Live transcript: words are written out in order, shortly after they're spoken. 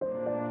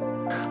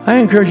I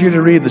encourage you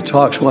to read the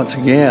talks once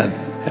again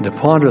and to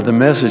ponder the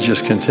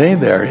messages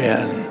contained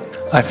therein.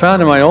 I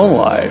found in my own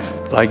life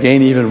that I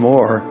gain even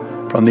more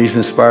from these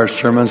inspired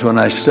sermons when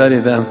I study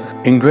them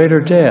in greater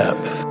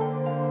depth.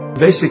 The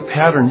basic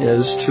pattern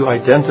is to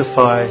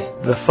identify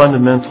the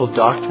fundamental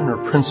doctrine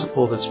or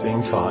principle that's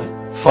being taught,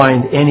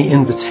 find any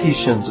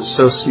invitations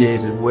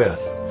associated with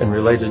and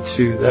related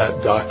to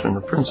that doctrine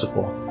or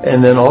principle,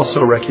 and then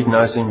also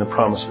recognizing the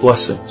promised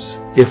blessings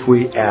if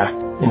we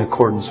act in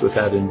accordance with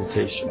that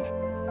invitation.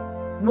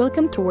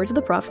 Welcome to Words of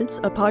the Prophets,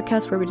 a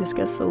podcast where we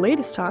discuss the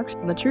latest talks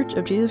from the Church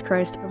of Jesus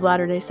Christ of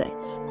Latter-day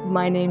Saints.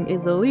 My name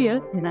is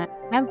Alia, and I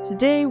have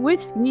today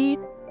with me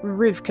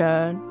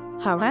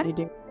Rivka. How are you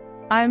doing?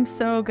 I'm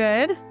so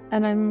good,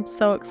 and I'm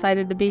so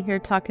excited to be here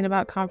talking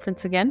about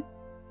conference again.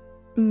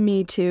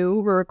 Me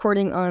too. We're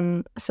recording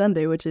on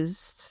Sunday, which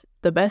is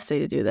the best day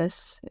to do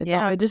this.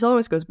 It just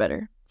always goes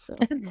better. So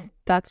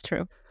That's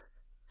true.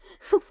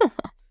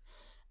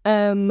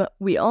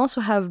 We also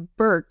have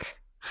Burke.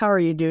 How are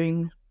you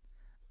doing?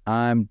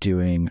 I'm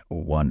doing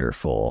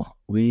wonderful.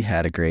 We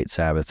had a great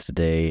Sabbath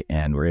today,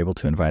 and we're able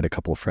to invite a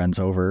couple of friends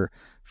over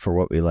for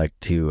what we like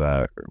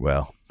to,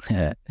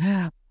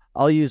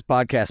 I'll use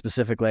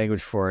podcast-specific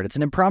language for it. It's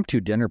an impromptu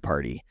dinner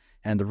party,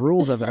 and the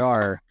rules of it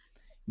are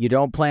you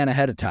don't plan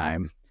ahead of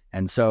time,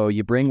 and so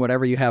you bring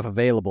whatever you have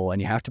available,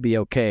 and you have to be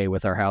okay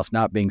with our house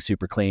not being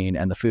super clean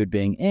and the food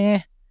being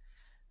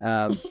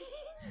and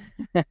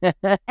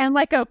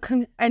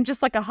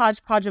just like a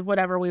hodgepodge of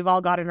whatever we've all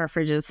got in our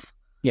fridges.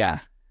 Yeah.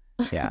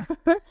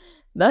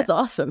 That's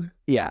awesome.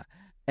 Yeah.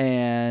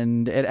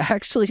 And it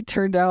actually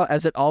turned out,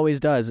 as it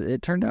always does,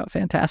 it turned out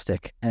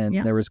fantastic. And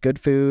there was good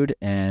food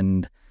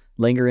and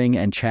lingering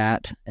and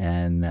chat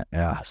and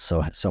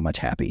so much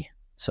happy.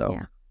 So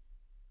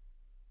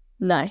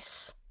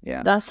Nice.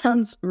 Yeah. That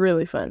sounds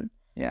really fun.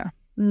 Yeah.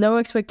 No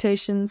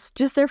expectations,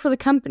 just there for the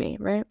company,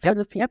 right? For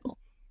the people.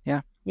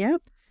 Yeah. Yep.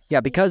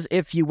 Yeah, because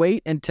if you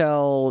wait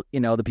until,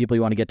 the people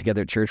you want to get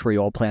together at church where you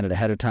all plan it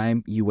ahead of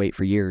time, you wait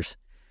for years.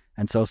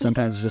 And so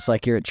sometimes it's just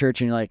like you're at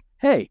church and you're like,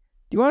 hey,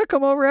 do you want to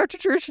come over after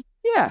church?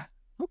 Yeah.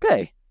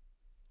 Okay.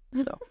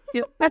 So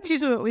That's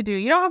usually what we do.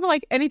 You don't have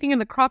like anything in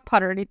the crock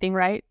pot or anything,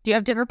 right? Do you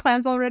have dinner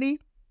plans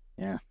already?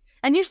 Yeah.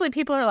 And usually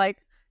people are like,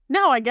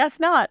 no, I guess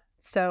not.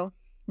 So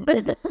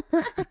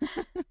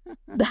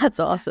That's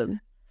awesome.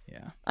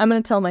 Yeah. I'm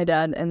going to tell my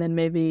dad, and then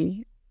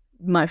maybe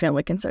my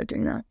family can start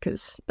doing that,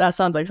 because that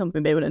sounds like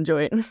something they would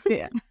enjoy.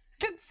 Yeah.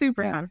 It's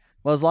super fun.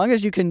 Well, as long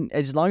as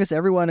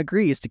everyone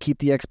agrees to keep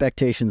the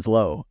expectations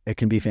low, it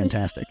can be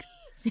fantastic.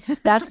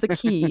 That's the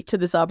key to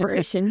this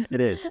operation.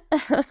 It is.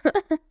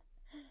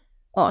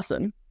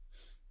 Awesome.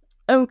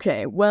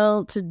 Okay,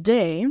 well,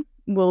 today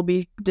we'll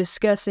be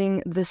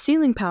discussing The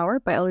Sealing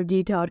Power by Elder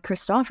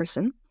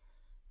Christofferson.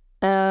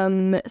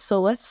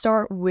 So let's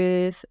start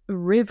with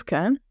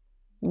Rivka.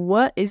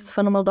 What is the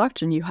fundamental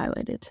doctrine you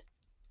highlighted?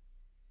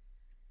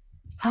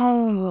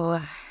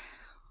 Oh,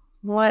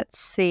 let's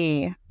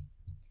see.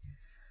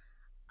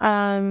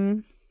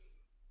 Now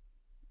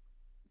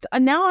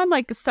I'm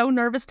like so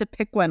nervous to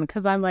pick one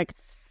because I'm like,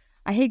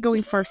 I hate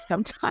going first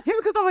sometimes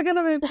because I'm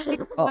gonna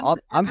pick one.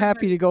 I'm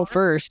happy to go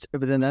first,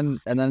 but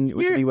then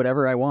we can be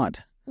whatever I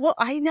want. Well,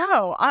 I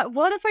know.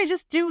 What if I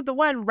just do the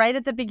one right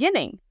at the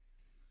beginning?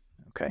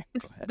 Okay.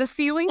 The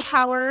sealing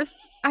power.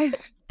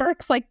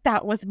 Burke's like,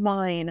 that was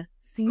mine.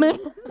 See,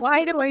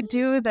 why do I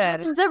do that?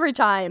 Happens every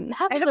time.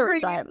 Happens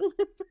every time.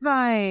 It's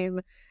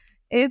fine.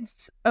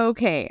 It's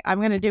okay. I'm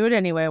gonna do it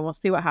anyway. We'll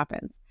see what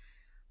happens.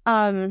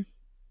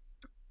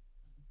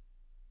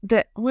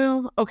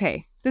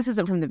 Okay. This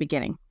isn't from the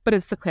beginning, but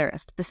it's the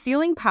clearest. The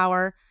sealing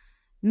power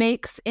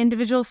makes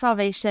individual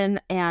salvation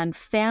and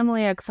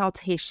family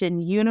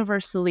exaltation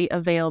universally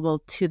available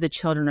to the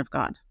children of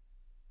God.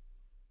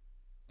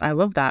 I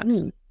love that.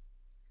 Do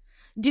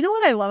you know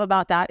what I love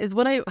about that is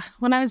when I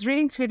was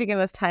reading through it again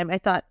this time, I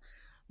thought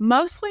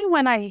mostly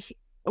when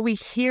we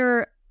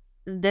hear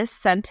this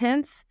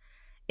sentence,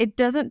 it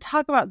doesn't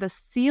talk about the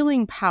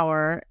sealing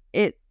power.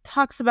 It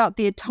talks about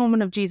the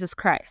atonement of Jesus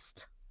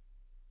Christ.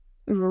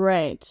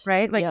 Right.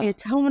 Like the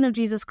atonement of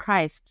Jesus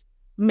Christ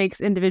makes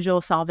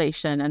individual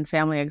salvation and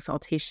family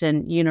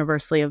exaltation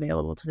universally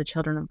available to the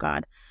children of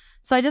God.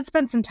 So I did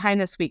spend some time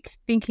this week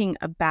thinking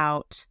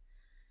about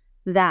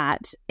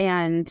that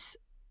and,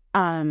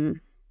 the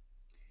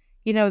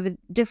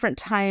different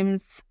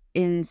times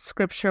in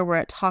scripture where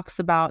it talks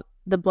about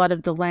the blood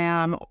of the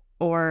lamb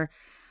or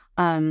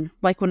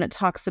like when it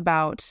talks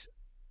about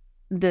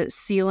the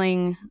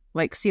sealing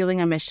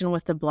a mission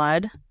with the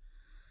blood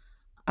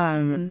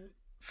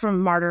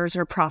from martyrs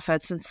or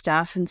prophets and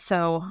stuff. And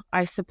so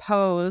I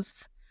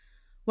suppose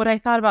what I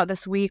thought about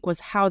this week was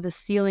how the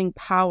sealing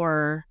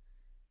power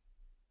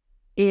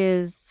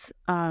is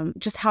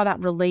just how that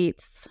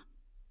relates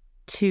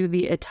to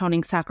the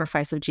atoning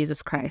sacrifice of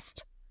Jesus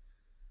Christ.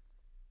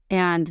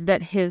 And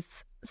that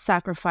his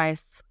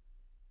sacrifice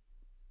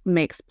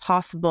makes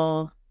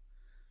possible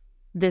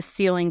this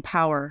sealing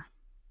power.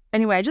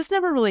 Anyway, I just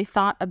never really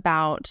thought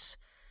about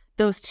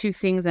those two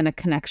things in a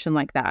connection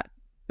like that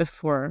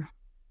before.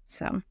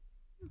 So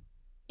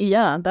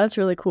Yeah, that's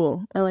really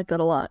cool. I like that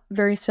a lot.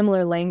 Very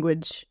similar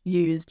language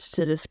used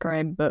to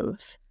describe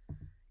both.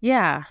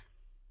 Yeah.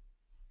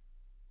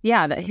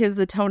 Yeah, that his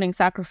atoning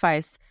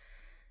sacrifice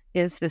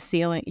is the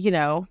sealing.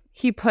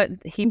 He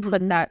put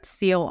that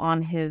seal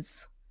on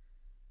his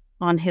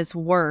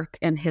work,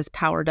 and his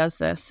power does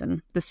this,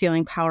 and the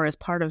sealing power is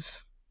part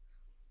of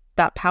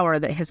that power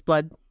that his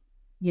blood,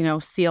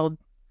 sealed,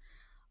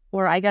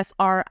 or I guess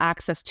our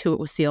access to it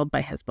was sealed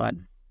by his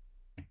blood.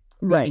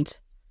 Right.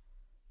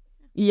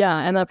 Yeah,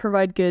 and that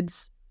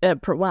provides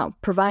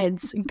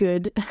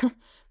good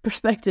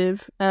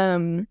perspective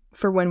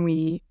for when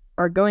we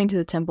are going to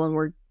the temple and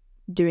we're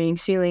doing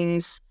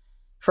sealings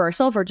for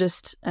ourselves or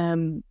just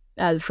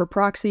for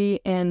proxy,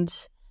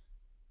 and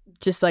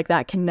just like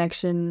that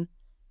connection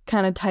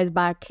kind of ties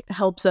back,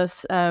 helps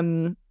us. I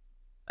think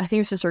it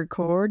was just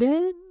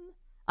recorded.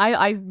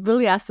 I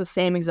literally asked the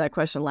same exact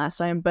question last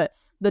time, but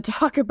the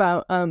talk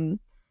about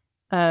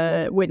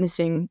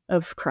witnessing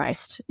of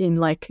Christ in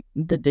like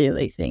the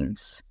daily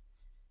things.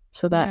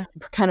 So that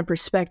kind of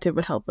perspective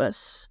would help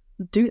us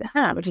do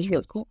that, which is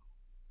really cool.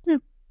 Yeah.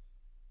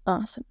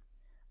 Awesome.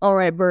 All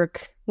right,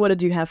 Burke, what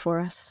did you have for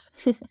us?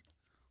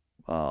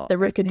 Well, that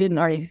Rivka didn't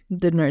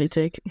already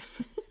take.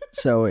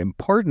 So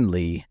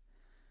importantly,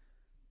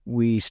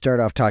 we start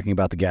off talking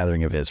about the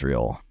gathering of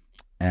Israel,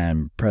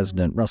 and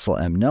President Russell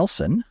M.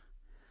 Nelson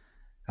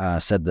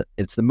said that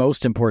it's the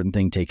most important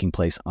thing taking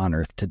place on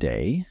earth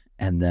today.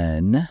 And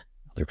then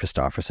Elder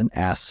Christofferson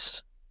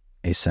asks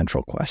a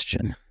central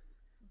question.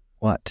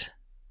 What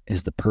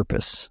is the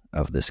purpose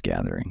of this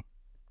gathering?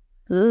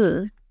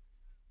 Ugh.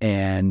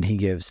 And he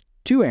gives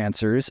two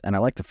answers, and I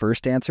like the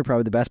first answer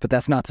probably the best, but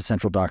that's not the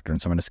central doctrine,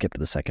 so I'm going to skip to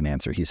the second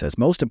answer. He says,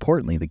 most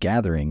importantly, the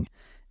gathering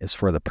is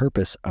for the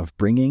purpose of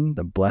bringing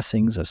the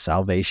blessings of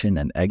salvation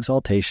and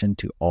exaltation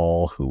to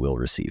all who will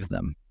receive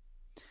them,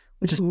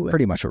 which is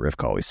pretty much what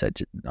Rivka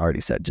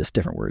already said, just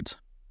different words.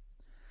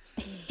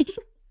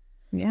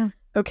 Yeah.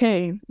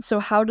 Okay, so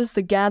how does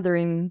the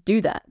gathering do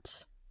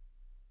that?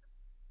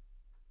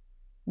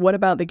 What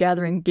about the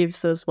gathering gives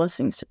those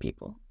blessings to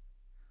people?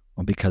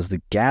 Well, because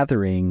the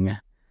gathering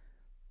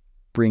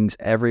brings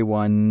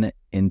everyone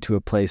into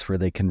a place where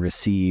they can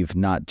receive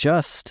not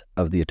just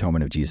of the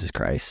atonement of Jesus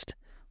Christ,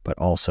 but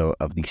also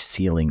of the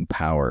sealing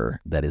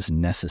power that is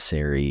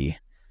necessary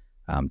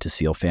to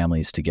seal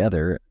families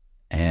together,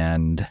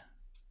 and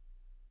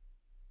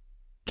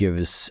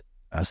gives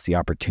us the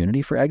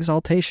opportunity for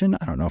exaltation.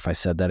 I don't know if I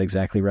said that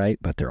exactly right,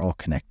 but they're all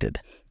connected.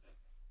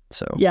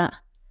 So yeah.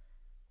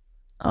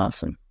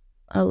 Awesome.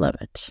 I love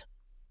it.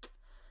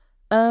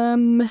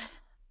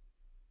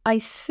 I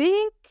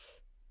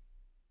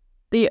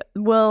think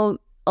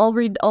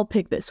I'll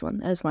pick this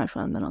one as my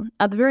fundamental.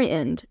 At the very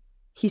end,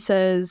 he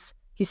says,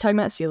 he's talking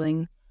about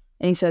sealing,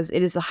 and he says,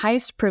 it is the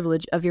highest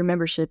privilege of your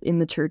membership in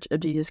the Church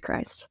of Jesus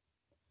Christ.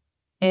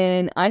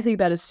 And I think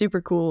that is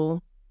super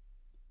cool.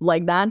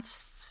 Like,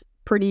 that's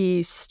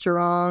pretty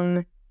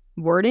strong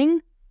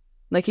wording.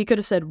 Like, he could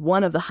have said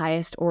one of the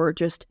highest, or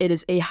just it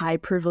is a high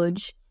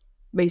privilege.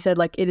 But he said,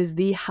 like, it is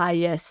the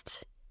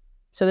highest.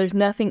 So there's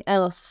nothing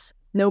else,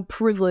 no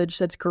privilege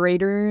that's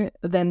greater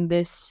than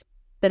this,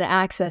 than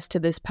access to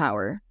this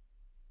power.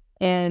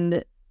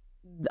 And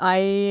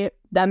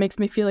that makes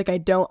me feel like I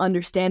don't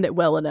understand it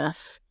well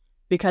enough,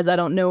 because I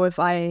don't know if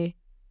I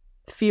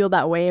feel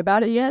that way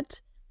about it yet.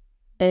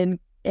 And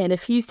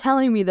if he's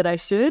telling me that I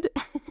should,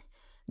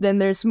 then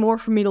there's more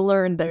for me to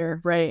learn there,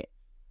 right?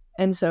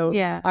 And so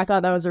yeah, I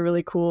thought that was a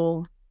really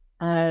cool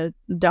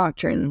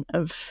doctrine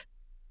of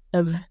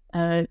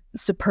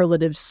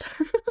superlatives.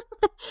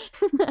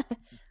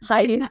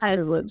 Highest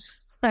privilege.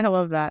 I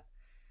love that.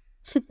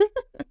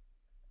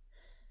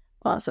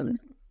 Awesome.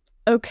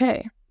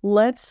 Okay,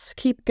 let's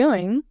keep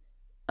going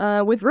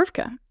with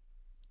Rivka.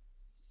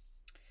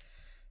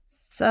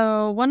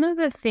 So one of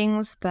the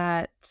things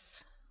that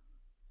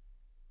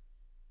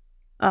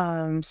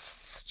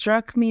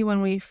struck me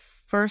when we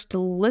first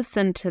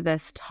listened to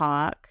this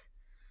talk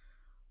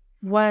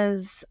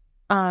was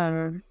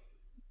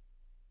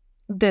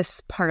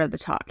this part of the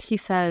talk. He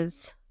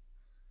says,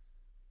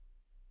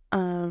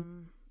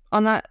 on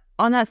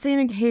that same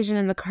occasion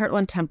in the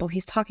Kirtland Temple,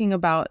 he's talking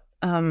about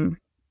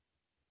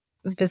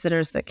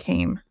visitors that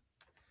came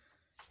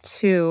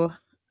to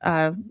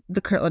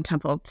the Kirtland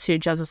Temple to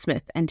Joseph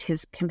Smith and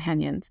his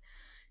companions.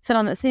 He said,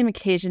 on that same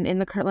occasion in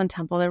the Kirtland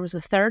Temple, there was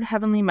a third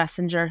heavenly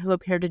messenger who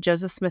appeared to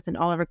Joseph Smith and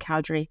Oliver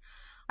Cowdery.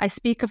 I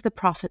speak of the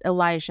prophet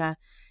Elijah,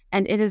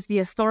 and it is the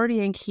authority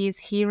and keys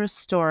he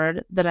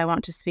restored that I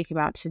want to speak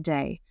about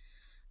today.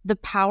 The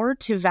power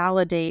to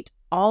validate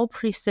all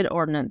priesthood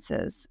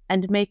ordinances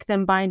and make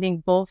them binding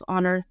both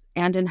on earth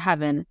and in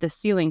heaven, the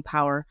sealing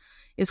power,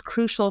 is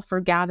crucial for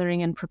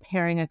gathering and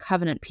preparing a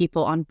covenant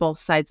people on both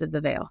sides of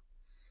the veil.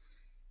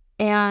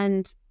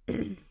 And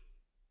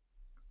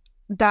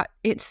that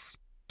it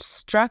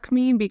struck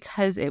me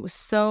because it was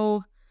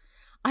so,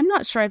 I'm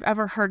not sure I've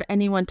ever heard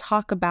anyone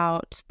talk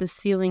about the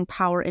sealing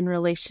power in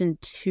relation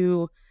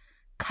to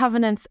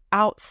covenants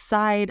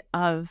outside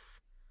of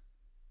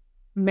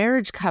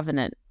marriage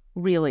covenant,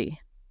 really.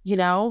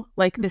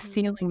 like the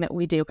sealing that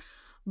we do.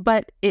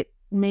 But it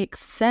makes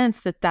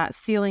sense that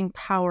sealing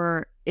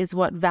power is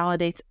what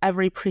validates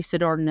every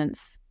priesthood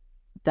ordinance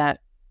that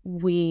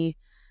we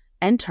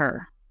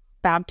enter: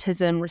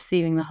 baptism,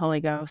 receiving the Holy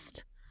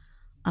Ghost.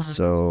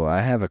 So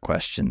I have a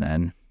question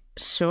then.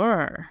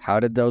 Sure. How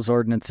did those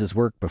ordinances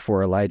work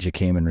before Elijah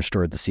came and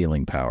restored the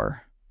sealing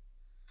power?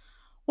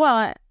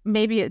 Well,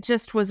 maybe it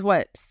just was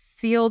what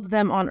sealed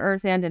them on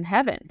earth and in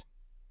heaven.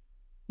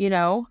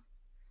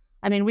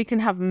 I mean, we can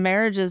have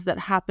marriages that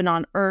happen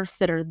on earth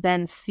that are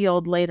then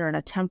sealed later in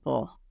a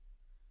temple.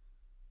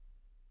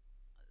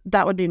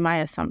 That would be my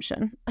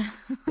assumption.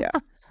 Yeah.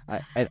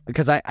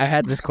 Because I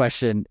had this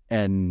question,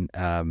 and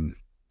I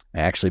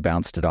actually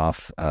bounced it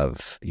off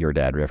of your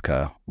dad,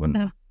 Rivka,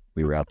 when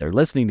we were out there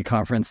listening to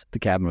Conference, the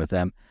cabin with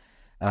them,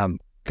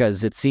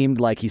 because it seemed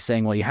like he's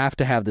saying, well, you have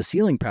to have the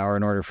sealing power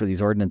in order for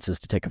these ordinances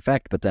to take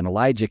effect. But then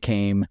Elijah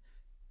came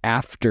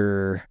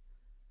after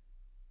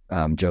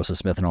Joseph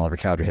Smith and Oliver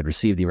Cowdery had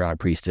received the Aaronic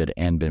priesthood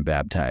and been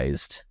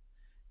baptized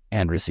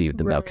and received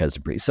the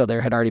Melchizedek priest. So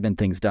there had already been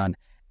things done.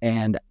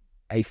 And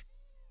I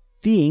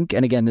think,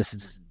 and again, this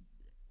is,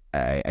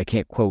 I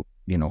can't quote,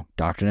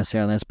 doctrine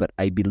necessarily on this, but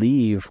I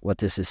believe what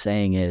this is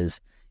saying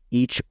is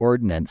each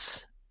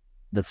ordinance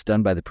that's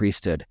done by the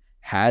priesthood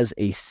has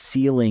a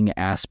sealing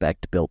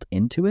aspect built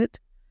into it.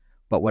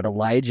 But what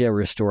Elijah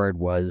restored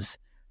was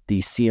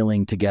the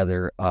sealing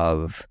together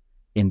of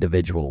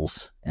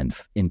individuals and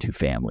into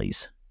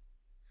families.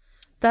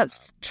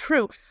 That's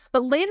true.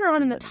 But later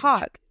on in the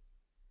talk,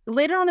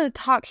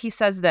 he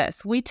says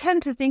this: we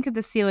tend to think of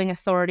the sealing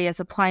authority as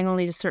applying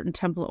only to certain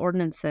temple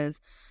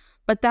ordinances,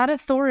 but that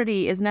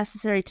authority is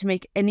necessary to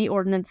make any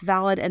ordinance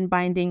valid and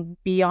binding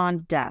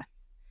beyond death.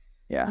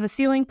 Yeah. So the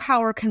sealing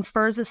power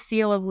confers a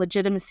seal of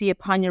legitimacy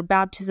upon your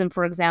baptism,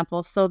 for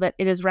example, so that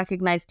it is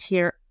recognized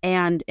here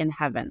and in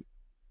heaven.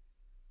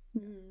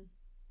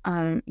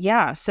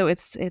 So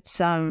it's I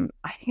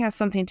think it has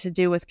something to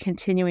do with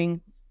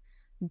continuing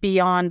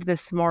beyond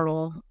this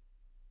mortal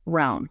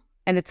realm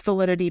and its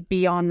validity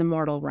beyond the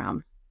mortal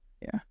realm.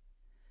 Yeah.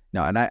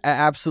 No, and I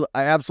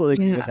absolutely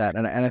agree with that.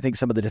 And I think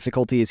some of the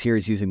difficulty is here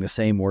is using the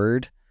same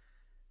word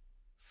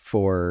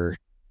for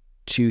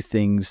two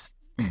things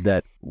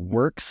that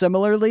work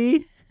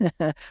similarly,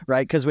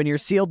 right? Because when you're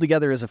sealed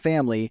together as a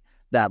family,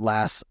 that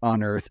lasts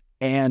on earth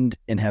and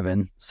in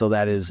heaven. So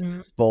that is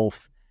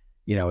both,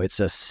 it's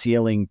a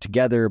sealing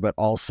together, but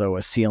also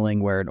a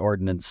sealing where an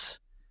ordinance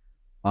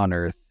on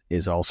earth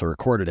is also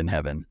recorded in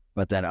heaven.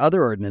 But then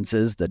other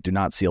ordinances that do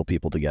not seal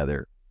people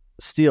together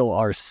still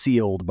are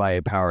sealed by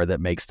a power that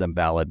makes them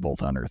valid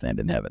both on earth and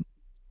in heaven.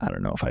 I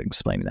don't know if I'm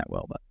explaining that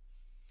well, but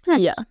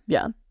yeah.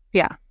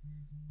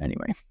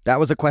 Anyway, that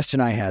was a question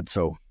I had,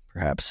 so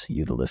perhaps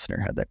you, the listener,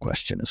 had that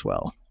question as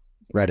well.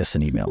 Write us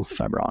an email if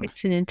I'm wrong.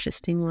 It's an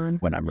interesting one.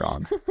 When I'm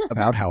wrong.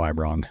 About how I'm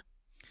wrong.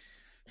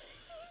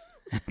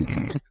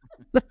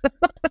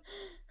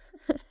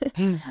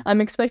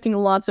 I'm expecting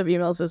lots of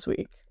emails this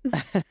week.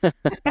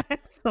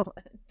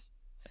 Excellent.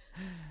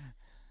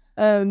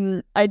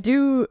 I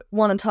do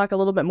want to talk a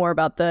little bit more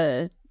about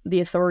the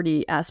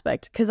authority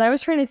aspect, because I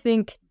was trying to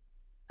think,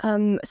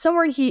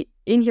 somewhere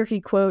in here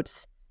he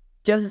quotes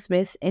Joseph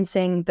Smith in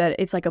saying that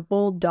it's like a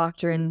bold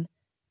doctrine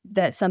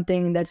that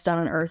something that's done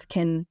on earth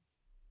can,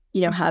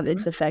 have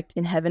its effect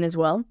in heaven as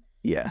well.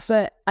 Yes.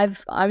 But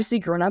I've obviously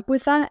grown up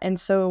with that, and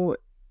so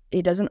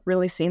it doesn't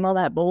really seem all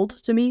that bold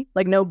to me.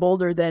 Like, no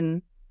bolder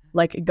than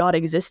like God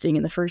existing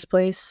in the first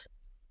place.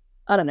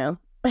 I don't know.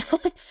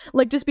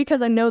 Like, just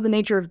because I know the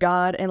nature of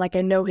God and like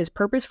I know his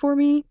purpose for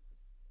me,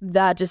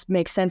 that just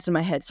makes sense in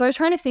my head. So I was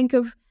trying to think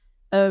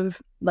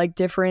of like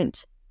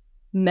different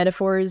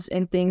metaphors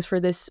and things for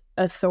this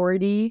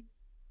authority,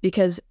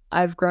 because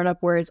I've grown up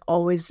where it's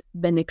always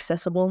been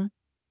accessible.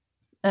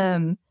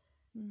 And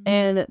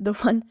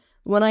the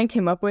one I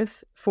came up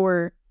with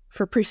for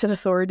priesthood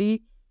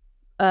authority,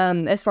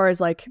 as far as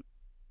like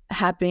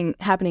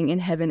happening in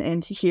heaven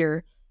and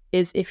here,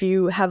 is if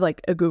you have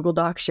like a Google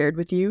Doc shared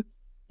with you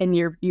and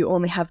you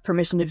only have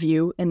permission to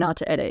view and not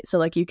to edit. So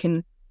like you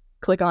can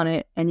click on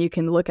it and you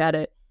can look at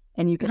it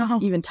and you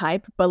can even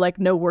type, but like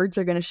no words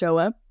are going to show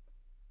up.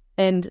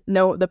 And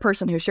no, the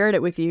person who shared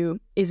it with you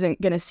isn't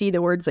going to see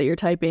the words that you're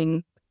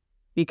typing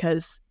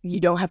because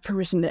you don't have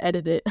permission to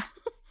edit it.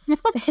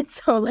 And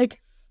so like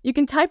you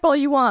can type all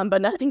you want,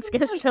 but nothing's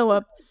going to show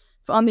up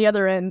on the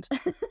other end.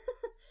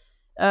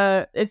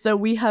 And so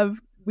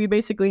we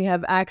basically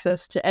have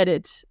access to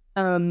edit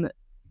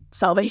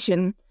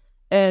salvation,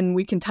 and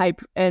we can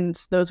type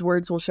and those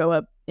words will show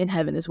up in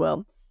heaven as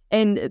well.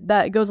 And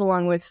that goes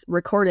along with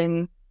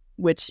recording,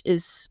 which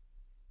is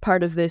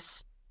part of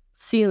this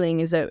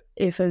sealing, is that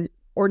if an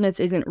ordinance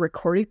isn't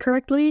recorded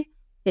correctly,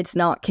 it's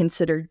not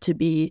considered to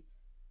be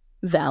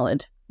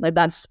valid. Like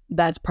that's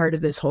part of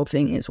this whole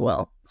thing as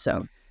well.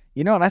 So,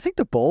 and I think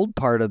the bold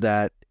part of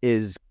that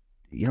is,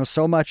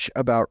 so much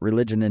about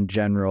religion in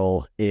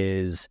general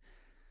is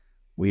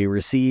we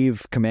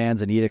receive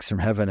commands and edicts from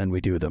heaven and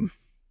we do them.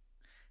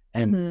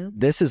 And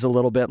this is a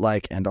little bit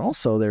like, and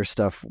also there's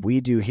stuff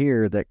we do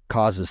here that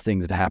causes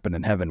things to happen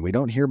in heaven. We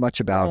don't hear much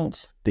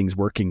about things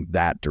working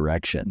that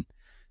direction.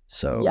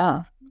 So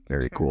Yeah.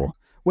 Very cool.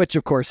 Which,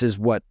 of course, is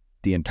what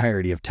the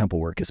entirety of temple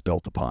work is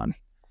built upon.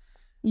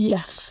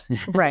 Yes.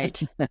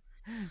 Right.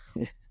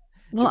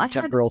 Well,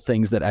 temporal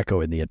things that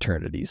echo in the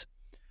eternities.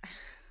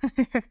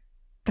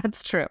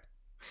 That's true.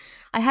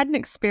 I had an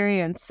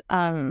experience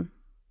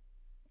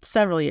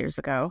several years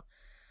ago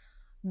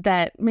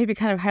that maybe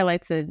kind of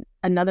highlights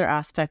another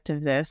aspect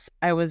of this.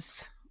 I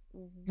was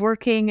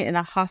working in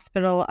a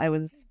hospital. I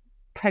was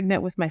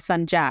pregnant with my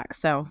son, Jack.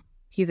 So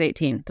he's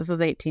 18. This was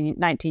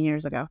 19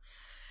 years ago.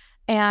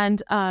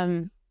 And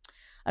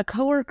a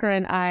coworker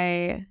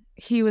and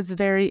he was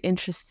very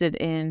interested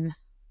in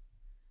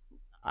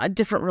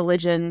different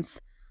religions.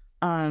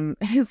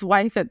 His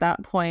wife at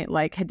that point,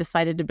 had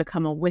decided to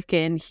become a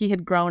Wiccan. He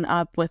had grown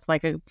up with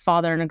a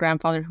father and a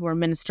grandfather who were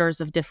ministers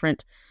of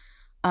different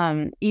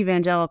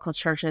evangelical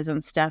churches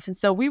and stuff. And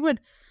so we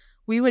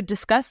would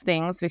discuss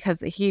things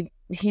because he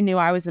knew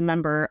I was a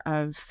member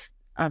of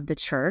the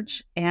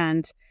church.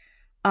 And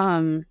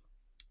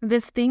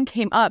this thing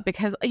came up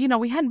because,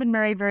 we hadn't been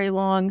married very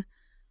long,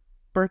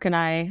 Burke and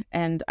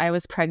I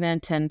was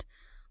pregnant. And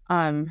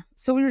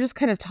so we were just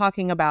kind of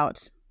talking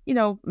about,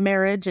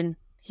 marriage, and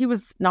he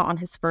was not on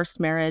his first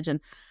marriage. And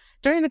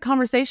during the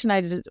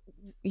conversation,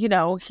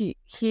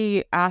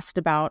 he asked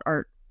about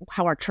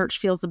how our church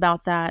feels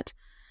about that.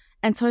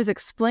 And so I was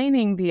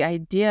explaining the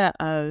idea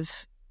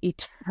of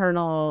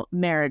eternal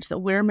marriage, that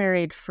we're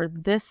married for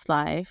this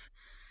life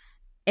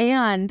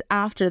and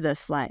after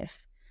this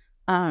life.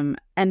 And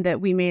that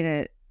we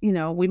made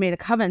a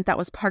covenant that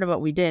was part of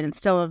what we did.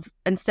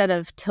 Instead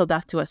of till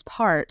death do us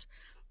part,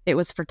 it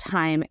was for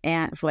time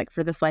and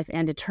for this life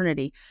and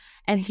eternity.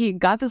 And he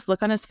got this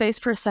look on his face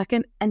for a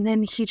second, and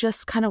then he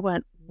just kind of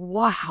went,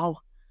 wow,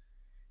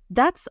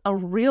 that's a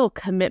real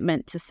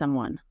commitment to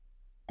someone.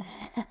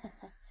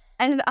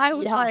 And I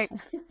was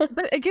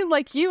but again,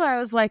 like you, I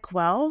was like,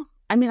 well,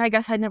 I mean, I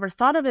guess I'd never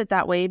thought of it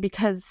that way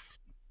because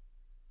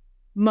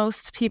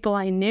most people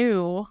I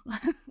knew,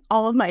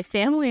 all of my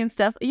family and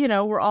stuff,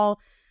 were all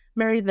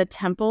married in the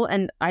temple,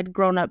 and I'd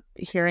grown up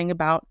hearing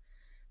about,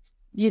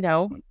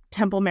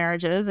 temple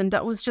marriages. And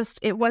that was just,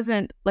 it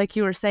wasn't like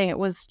you were saying, it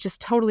was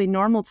just totally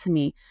normal to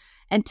me.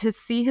 And to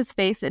see his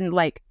face and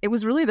it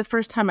was really the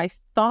first time I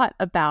thought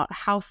about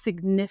how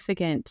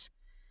significant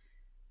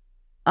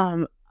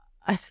a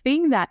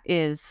thing that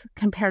is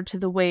compared to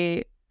the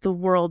way the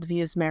world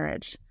views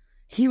marriage.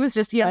 He was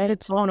just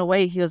blown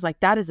away. He was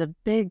like, that is a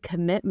big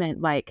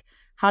commitment.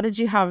 How did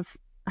you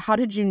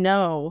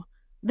know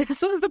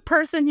this was the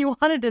person you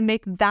wanted to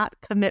make that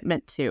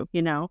commitment to,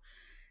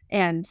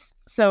 And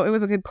so it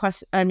was a good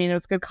question. I mean, it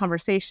was a good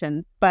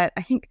conversation, but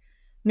I think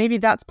maybe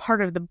that's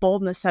part of the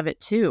boldness of it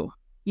too,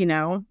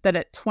 that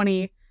at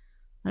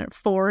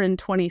 24 and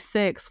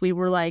 26, we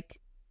were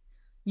like,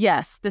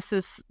 yes, this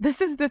is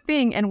the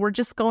thing. And we're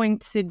just going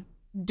to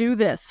do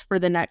this for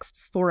the next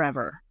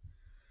forever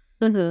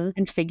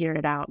and figure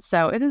it out.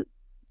 So it is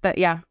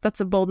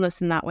that's a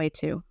boldness in that way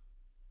too.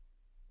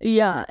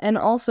 Yeah. And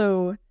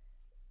also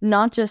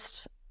not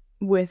just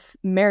with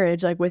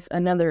marriage, with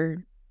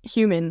another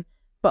human,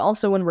 but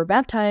also when we're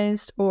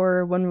baptized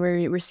or when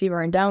we receive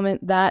our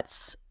endowment,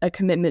 that's a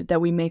commitment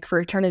that we make for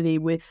eternity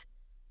with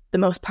the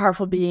most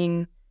powerful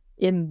being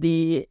in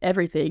the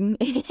everything.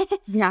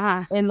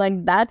 Yeah.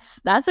 And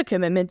that's a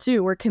commitment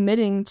too. We're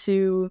committing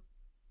to,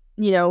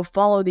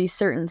 follow these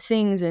certain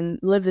things and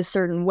live this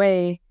certain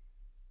way,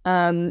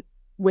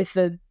 with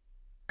the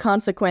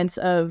consequence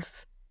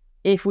of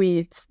if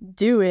we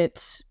do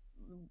it,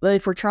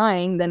 if we're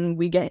trying, then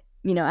we get,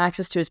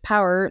 access to his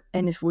power.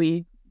 And if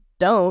we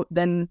don't,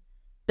 then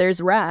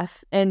there's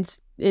wrath. And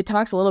it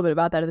talks a little bit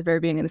about that at the very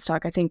beginning of this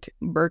talk. I think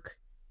Burke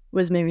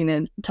was maybe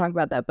going to talk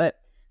about that, but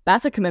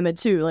that's a commitment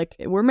too.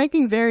 We're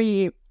making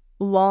very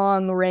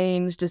long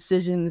range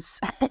decisions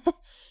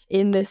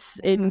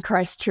in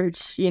Christ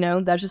Church,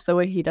 that's just the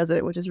way he does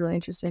it, which is really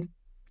interesting.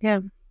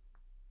 Yeah.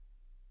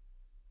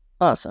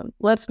 Awesome.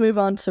 Let's move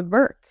on to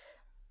Burke.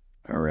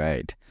 All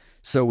right.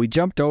 So we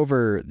jumped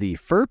over the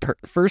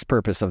first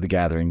purpose of the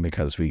gathering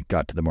because we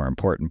got to the more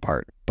important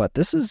part. But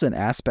this is an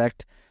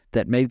aspect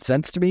that made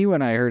sense to me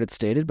when I heard it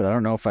stated, but I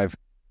don't know if I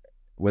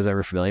was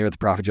ever familiar with the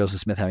prophet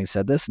Joseph Smith having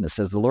said this. And it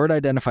says, the Lord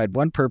identified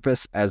one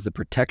purpose as the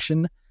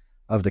protection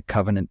of the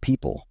covenant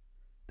people.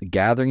 The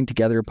gathering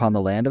together upon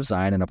the land of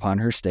Zion and upon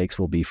her stakes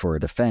will be for a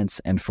defense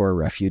and for a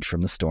refuge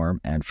from the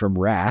storm and from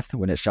wrath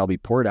when it shall be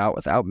poured out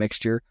without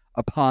mixture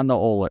upon the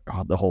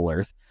whole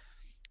earth.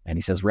 And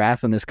he says,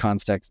 wrath in this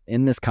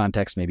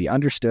context may be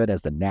understood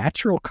as the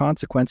natural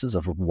consequences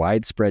of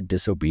widespread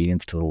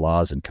disobedience to the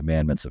laws and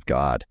commandments of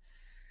God.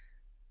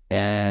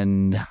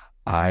 And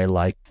I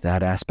liked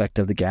that aspect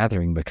of the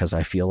gathering because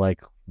I feel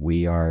like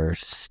we are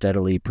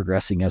steadily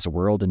progressing as a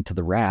world into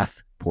the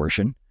wrath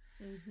portion.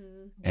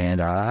 Mm-hmm.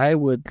 And I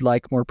would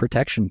like more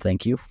protection.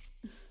 Thank you.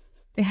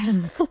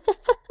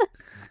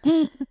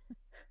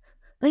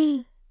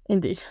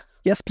 Indeed.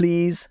 Yes,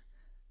 please.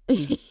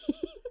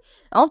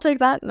 I'll take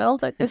that. I'll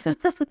take this.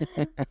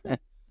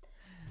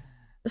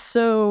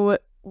 So,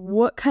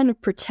 what kind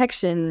of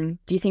protection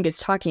do you think it's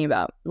talking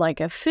about? Like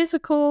a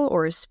physical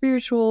or a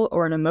spiritual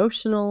or an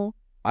emotional?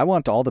 I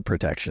want all the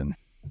protection.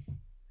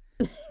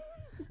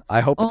 I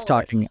hope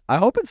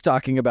it's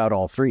talking about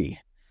all three.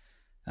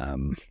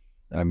 I'm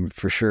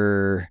for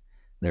sure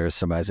there's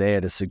some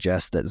Isaiah to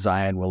suggest that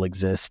Zion will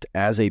exist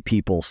as a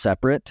people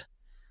separate,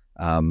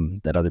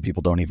 that other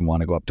people don't even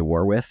want to go up to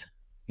war with,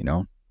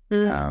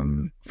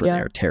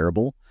 they're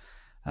terrible.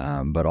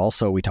 But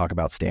also we talk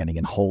about standing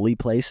in holy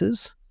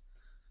places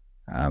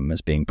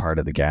as being part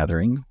of the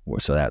gathering.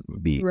 So that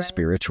would be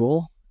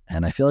spiritual.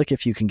 And I feel like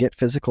if you can get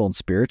physical and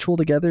spiritual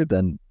together,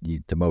 then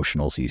the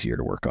emotional is easier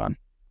to work on.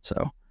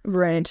 So.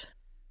 Right.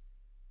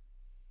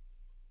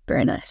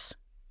 Very nice.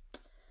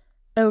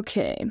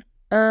 Okay.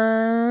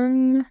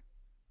 One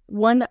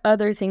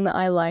other thing that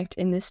I liked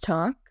in this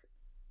talk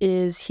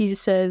is he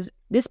says,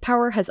 this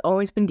power has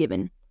always been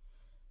given.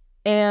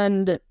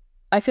 And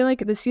I feel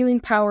like the sealing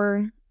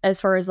power, as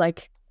far as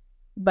like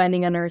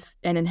binding on earth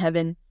and in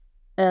heaven,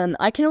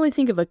 I can only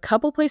think of a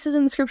couple places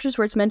in the scriptures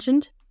where it's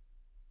mentioned.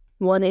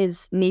 One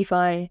is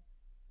Nephi,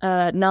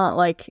 not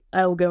like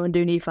I will go and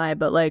do Nephi,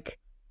 but like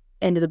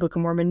end of the Book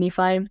of Mormon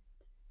Nephi.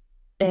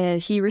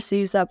 And he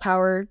receives that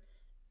power.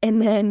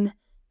 And then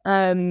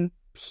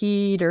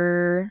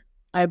Peter,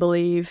 I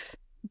believe,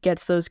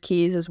 gets those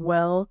keys as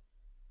well.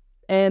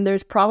 And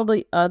there's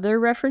probably other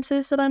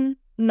references that I'm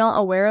not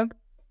aware of.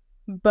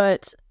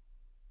 But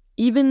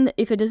even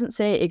if it doesn't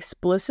say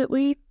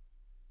explicitly,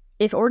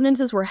 if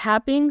ordinances were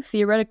happening,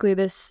 theoretically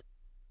this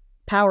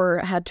power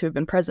had to have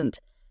been present.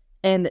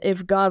 And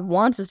if God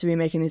wants us to be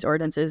making these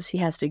ordinances, he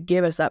has to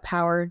give us that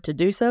power to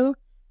do so.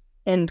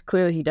 And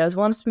clearly he does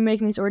want us to be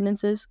making these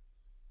ordinances.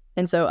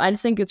 And so I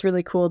just think it's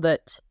really cool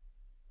that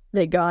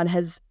God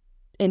has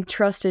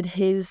entrusted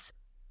his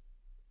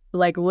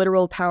like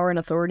literal power and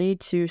authority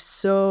to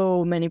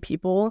so many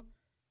people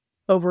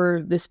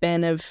over the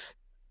span of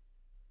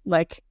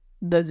like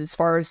as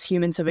far as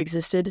humans have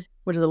existed,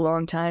 which is a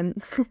long time.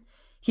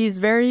 He's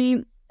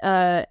very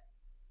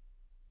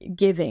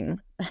giving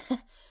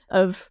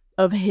of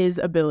his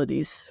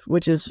abilities,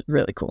 which is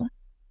really cool.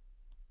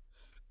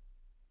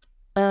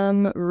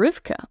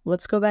 Rivka,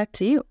 let's go back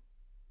to you.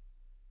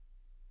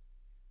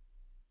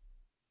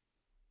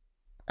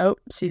 Oh,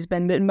 she's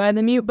been bitten by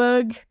the mute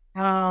bug.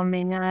 Oh,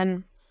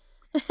 man.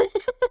 It's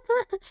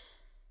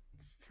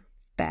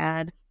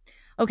bad.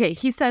 Okay,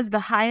 he says the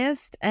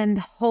highest and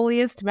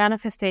holiest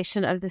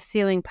manifestation of the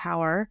sealing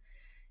power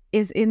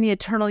is in the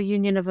eternal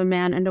union of a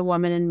man and a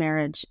woman in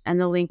marriage and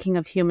the linking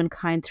of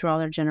humankind through all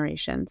their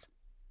generations.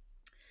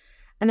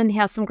 And then he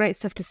has some great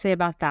stuff to say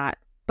about that.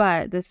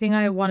 But the thing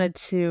I wanted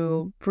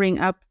to bring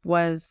up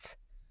was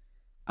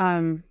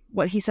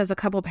what he says a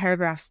couple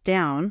paragraphs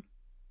down,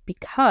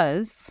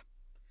 because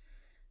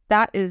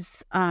that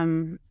is,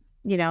 the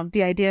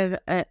idea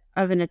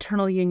of an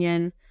eternal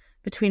union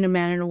between a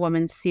man and a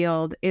woman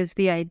sealed is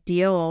the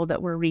ideal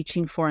that we're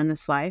reaching for in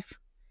this life.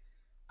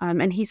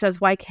 And he says,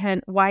 we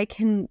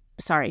can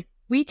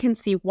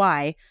see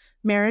why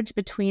marriage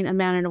between a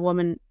man and a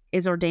woman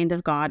is ordained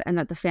of God, and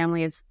that the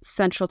family is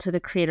central to the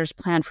Creator's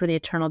plan for the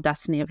eternal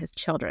destiny of his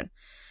children.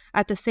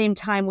 At the same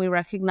time, we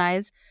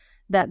recognize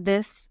that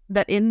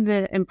in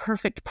the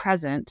imperfect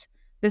present,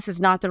 this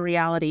is not the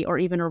reality or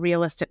even a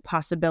realistic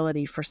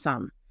possibility for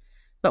some.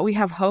 But we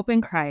have hope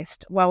in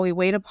Christ. While we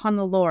wait upon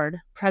the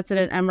Lord,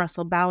 President M.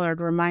 Russell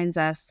Ballard reminds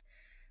us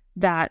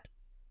that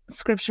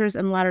scriptures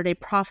and Latter-day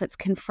Prophets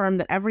confirm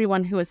that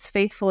everyone who is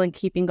faithful in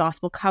keeping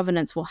gospel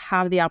covenants will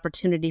have the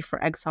opportunity for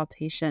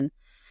exaltation.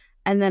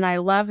 And then I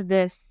love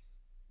this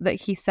that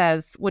he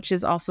says, which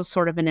is also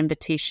sort of an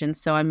invitation,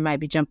 so I might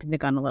be jumping the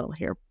gun a little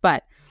here,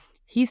 but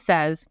he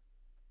says,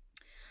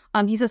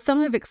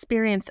 some have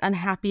experienced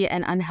unhappy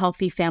and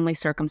unhealthy family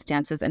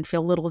circumstances and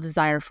feel little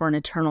desire for an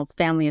eternal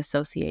family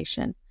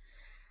association.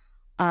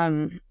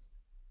 And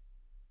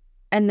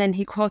then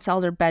he quotes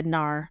Elder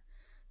Bednar,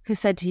 who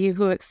said, to you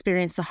who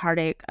experienced the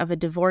heartache of a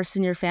divorce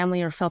in your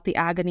family or felt the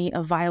agony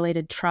of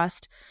violated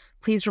trust,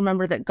 please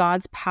remember that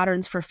God's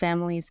patterns for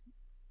families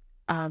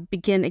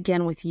begin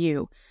again with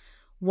you.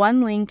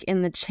 One link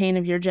in the chain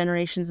of your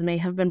generations may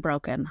have been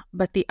broken,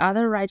 but the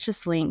other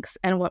righteous links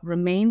and what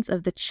remains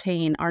of the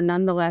chain are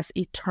nonetheless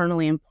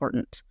eternally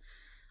important.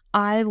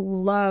 I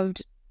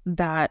loved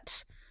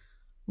that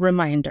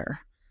reminder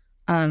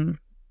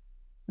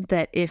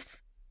that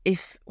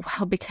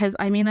because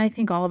I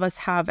think all of us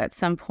have at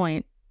some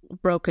point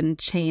broken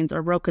chains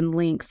or broken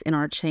links in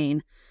our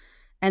chain.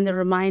 And the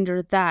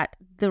reminder that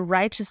the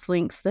righteous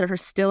links that are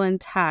still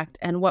intact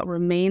and what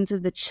remains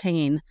of the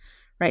chain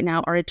right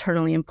now are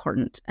eternally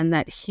important, and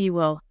that he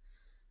will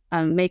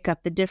make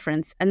up the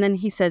difference. And then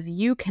he says,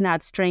 you can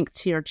add strength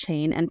to your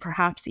chain and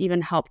perhaps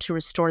even help to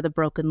restore the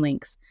broken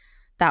links.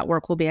 That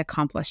work will be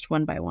accomplished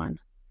one by one.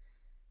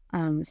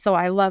 So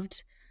I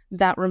loved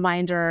that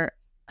reminder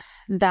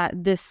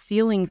that this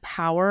sealing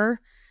power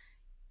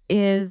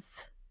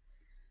is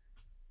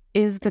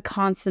the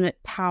consummate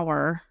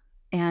power,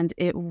 and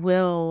it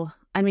will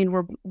I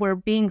mean, we're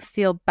being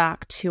sealed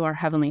back to our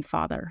Heavenly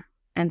Father.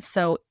 And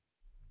so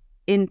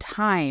in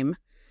time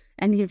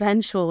and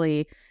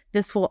eventually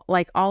this will,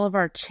 like, all of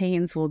our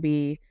chains will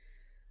be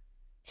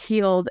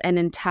healed and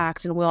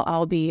intact, and we'll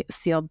all be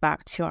sealed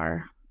back to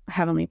our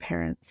heavenly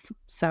parents.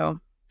 So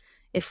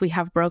if we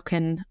have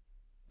broken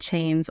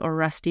chains or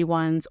rusty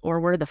ones, or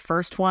we're the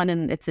first one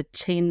and it's a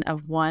chain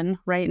of one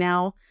right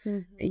now,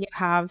 you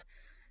have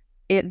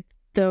it,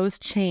 those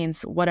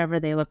chains, whatever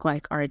they look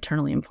like, are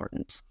eternally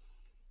important.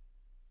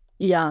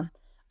 Yeah,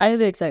 I had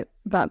the exact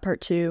that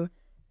part too.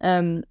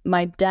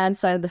 My dad's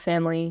side of the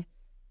family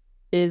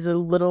is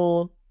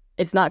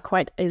it's not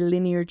quite a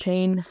linear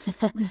chain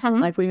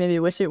like we maybe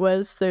wish it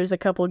was. There's a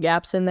couple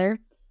gaps in there.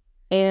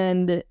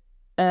 And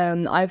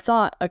I've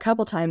thought a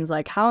couple times,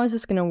 like, how is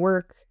this going to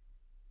work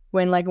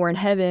when, like, we're in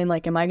heaven?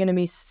 Like, am I going to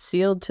be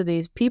sealed to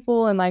these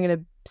people? Am I going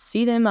to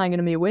see them? Am I going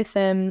to be with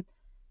them?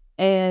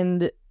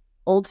 And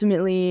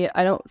ultimately,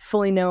 I don't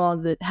fully know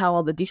how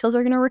all the details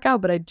are going to work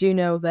out, but I do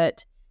know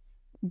that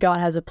God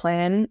has a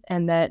plan,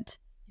 and that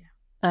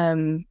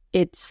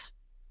it's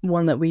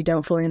one that we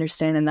don't fully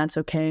understand, and that's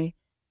okay.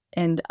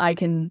 And I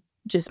can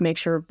just make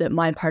sure that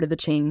my part of the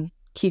chain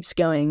keeps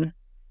going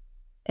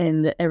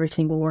and that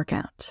everything will work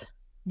out.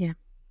 Yeah.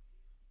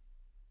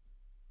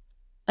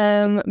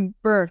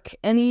 Burke,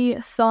 any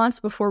thoughts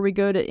before we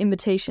go to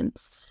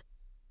invitations?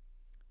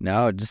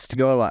 No, just to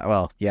go along.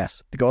 Well,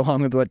 yes, to go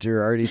along with what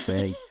you're already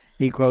saying.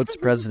 He quotes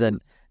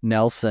President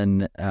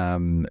Nelson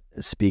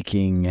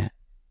speaking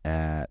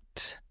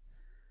at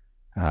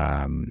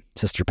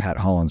Sister Pat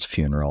Holland's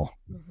funeral.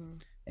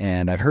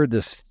 And I've heard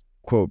this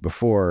quote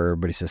before,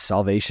 but he says,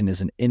 salvation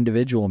is an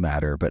individual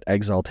matter, but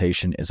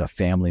exaltation is a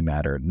family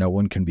matter. No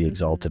one can be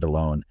exalted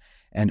alone.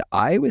 And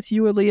I, with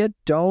you, Alia,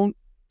 don't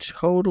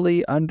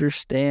totally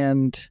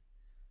understand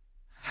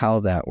how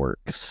that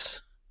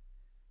works.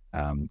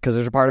 Because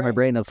there's a part of my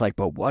brain that's like,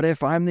 but what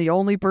if I'm the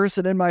only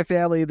person in my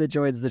family that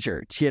joins the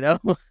church, you know?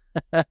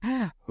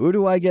 Who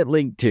do I get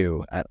linked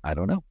to? I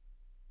don't know.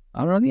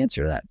 I don't know the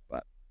answer to that.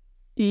 But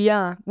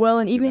yeah, well,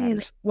 and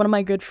even one of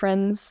my good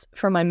friends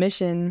from my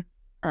mission,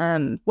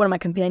 one of my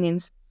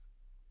companions,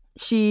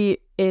 she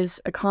is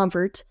a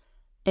convert,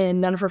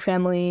 and none of her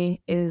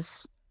family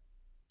is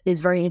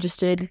very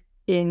interested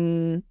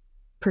in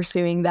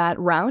pursuing that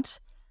route.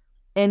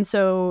 And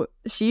so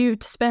she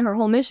spent her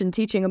whole mission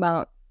teaching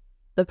about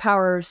the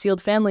power of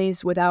sealed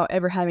families without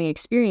ever having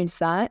experienced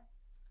that.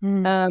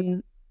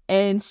 And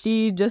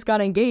she just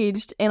got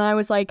engaged, and I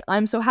was like,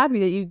 I'm so happy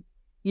that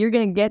you're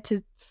going to get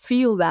to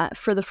feel that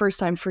for the first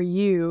time for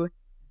you,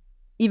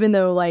 even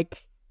though,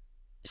 like,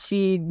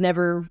 she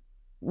never,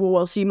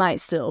 well, she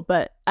might still,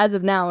 but as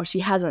of now, she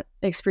hasn't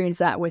experienced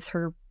that with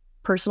her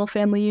personal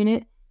family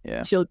unit.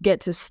 Yeah. She'll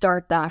get to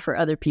start that for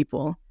other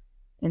people.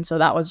 And so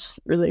that was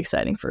really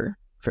exciting for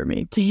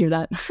me to hear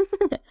that.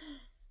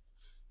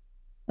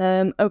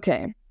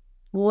 Okay,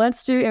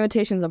 let's do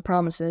invitations and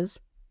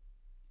promises.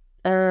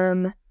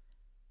 The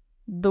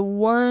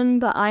one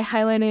that I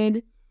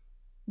highlighted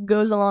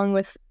goes along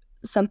with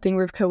something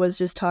Rivka was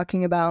just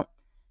talking about,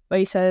 but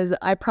he says,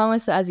 I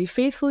promise that as you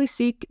faithfully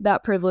seek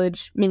that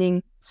privilege,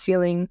 meaning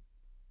sealing,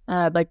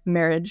 like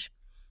marriage,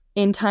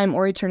 in time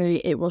or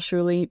eternity, it will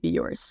surely be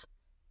yours.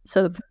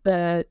 So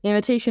the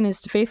invitation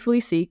is to faithfully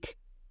seek,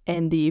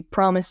 and the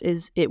promise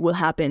is it will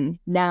happen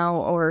now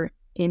or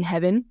in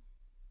heaven.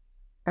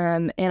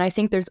 And I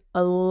think there's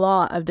a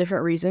lot of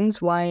different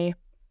reasons why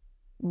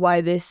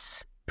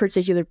this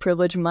particular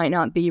privilege might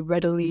not be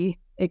readily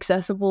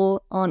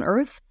accessible on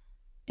earth.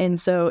 And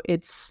so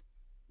it's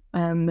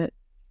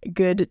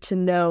good to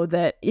know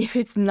that if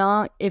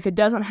it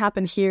doesn't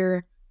happen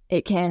here,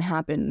 it can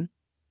happen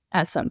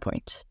at some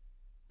point.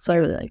 So I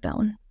really like that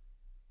one.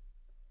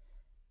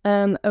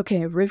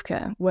 Okay,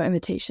 Rivka, what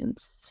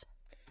invitations?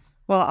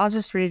 Well, I'll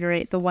just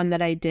reiterate the one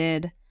that I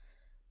did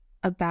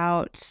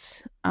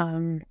about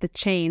the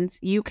chains.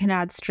 You can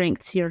add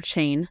strength to your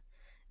chain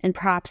and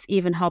perhaps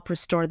even help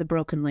restore the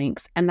broken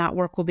links, and that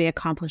work will be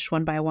accomplished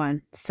one by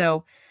one.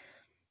 So,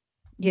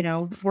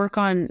 work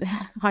on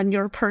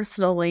your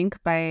personal link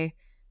by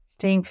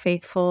staying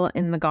faithful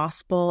in the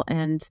gospel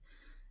and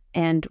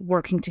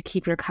working to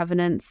keep your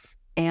covenants,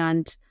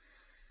 and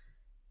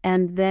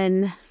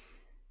then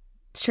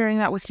sharing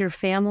that with your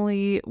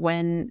family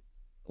when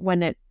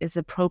it is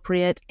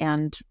appropriate,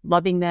 and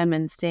loving them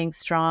and staying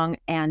strong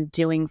and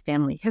doing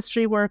family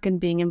history work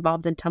and being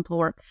involved in temple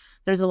work.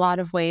 There's a lot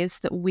of ways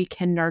that we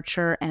can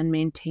nurture and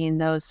maintain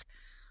those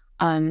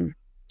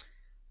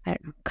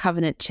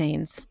covenant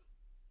chains.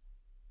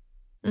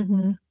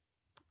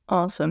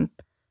 Awesome.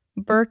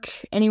 Burke,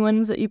 any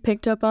ones that you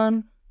picked up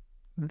on?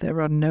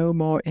 There are no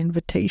more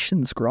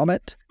invitations,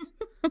 Gromit.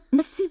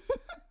 You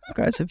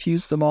guys have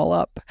used them all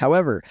up.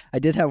 However, I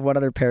did have one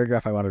other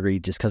paragraph I want to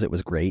read just because it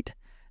was great.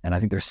 And I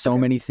think there's so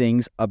many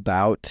things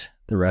about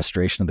the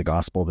restoration of the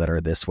gospel that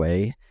are this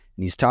way.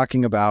 And he's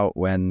talking about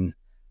when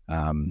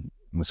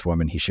this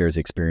woman, he shares the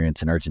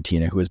experience in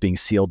Argentina, who was being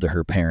sealed to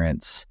her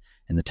parents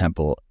in the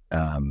temple,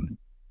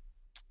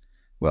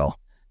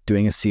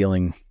 doing a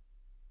sealing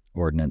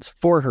ordinance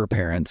for her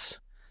parents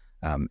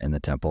in the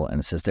temple. And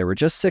it says, there were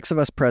just 6 of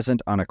us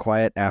present on a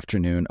quiet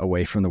afternoon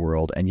away from the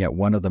world, and yet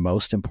one of the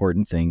most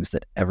important things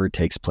that ever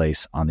takes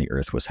place on the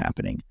earth was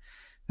happening.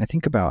 And I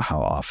think about how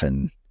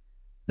often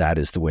that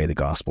is the way the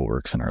gospel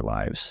works in our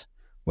lives,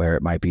 where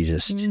it might be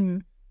just,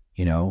 where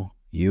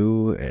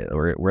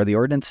the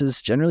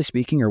ordinances, generally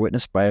speaking, are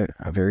witnessed by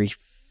a very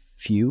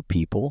few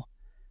people,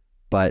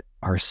 but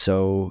are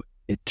so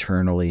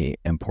eternally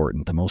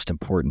important, the most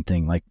important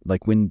thing,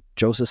 like when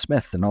Joseph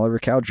Smith and Oliver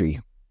Cowdery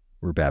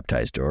were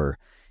baptized, or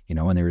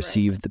when they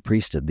received the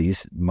priesthood.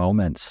 These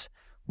moments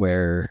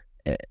where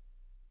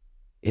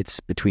it's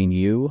between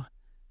you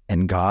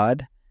and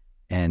God,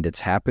 and it's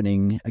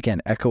happening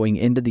again, echoing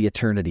into the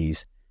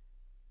eternities,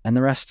 and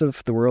the rest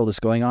of the world is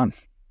going on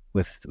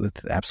with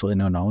absolutely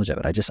no knowledge of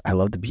it. I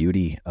love the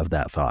beauty of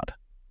that thought.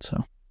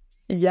 So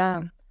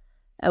yeah,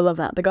 I love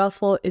that. The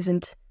gospel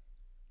isn't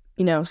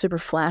super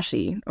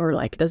flashy, or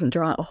like doesn't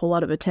draw a whole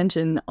lot of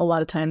attention. A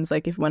lot of times,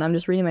 like when I'm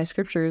just reading my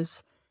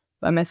scriptures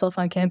by myself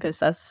on campus,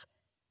 that's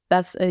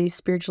a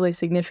spiritually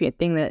significant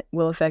thing that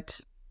will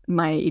affect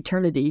my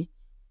eternity,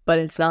 but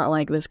it's not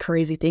like this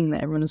crazy thing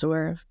that everyone is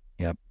aware of.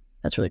 Yep.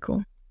 That's really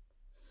cool.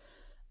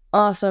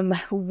 Awesome.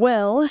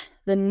 Well,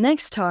 the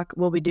next talk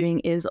we'll be doing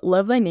is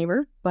Love Thy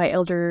Neighbor by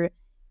Elder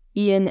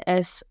Ian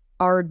S.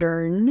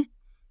 Ardern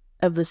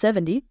of the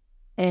 70,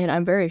 and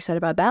I'm very excited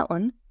about that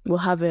one. We'll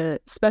have a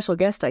special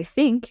guest, I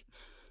think,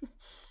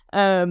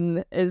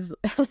 as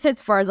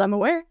far as I'm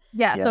aware.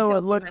 Yeah. So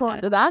look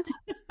forward to that.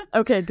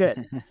 Okay,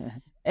 good.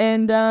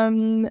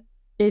 And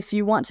if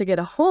you want to get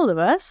a hold of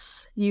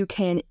us, you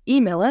can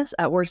email us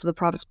at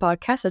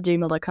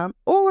wordsoftheprophetspodcast@gmail.com,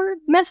 or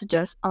message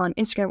us on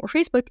Instagram or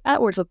Facebook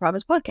at Words of the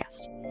Prophets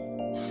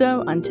Podcast.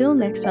 So until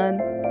next time,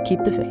 keep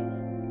the faith.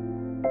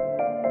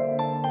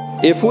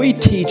 If we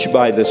teach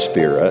by the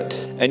Spirit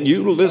and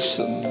you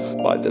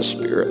listen by the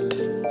Spirit,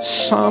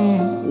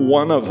 some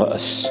one of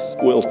us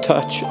will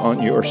touch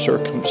on your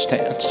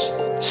circumstance,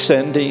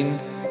 sending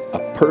a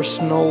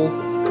personal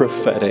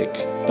prophetic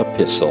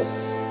epistle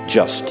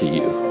just to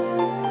you.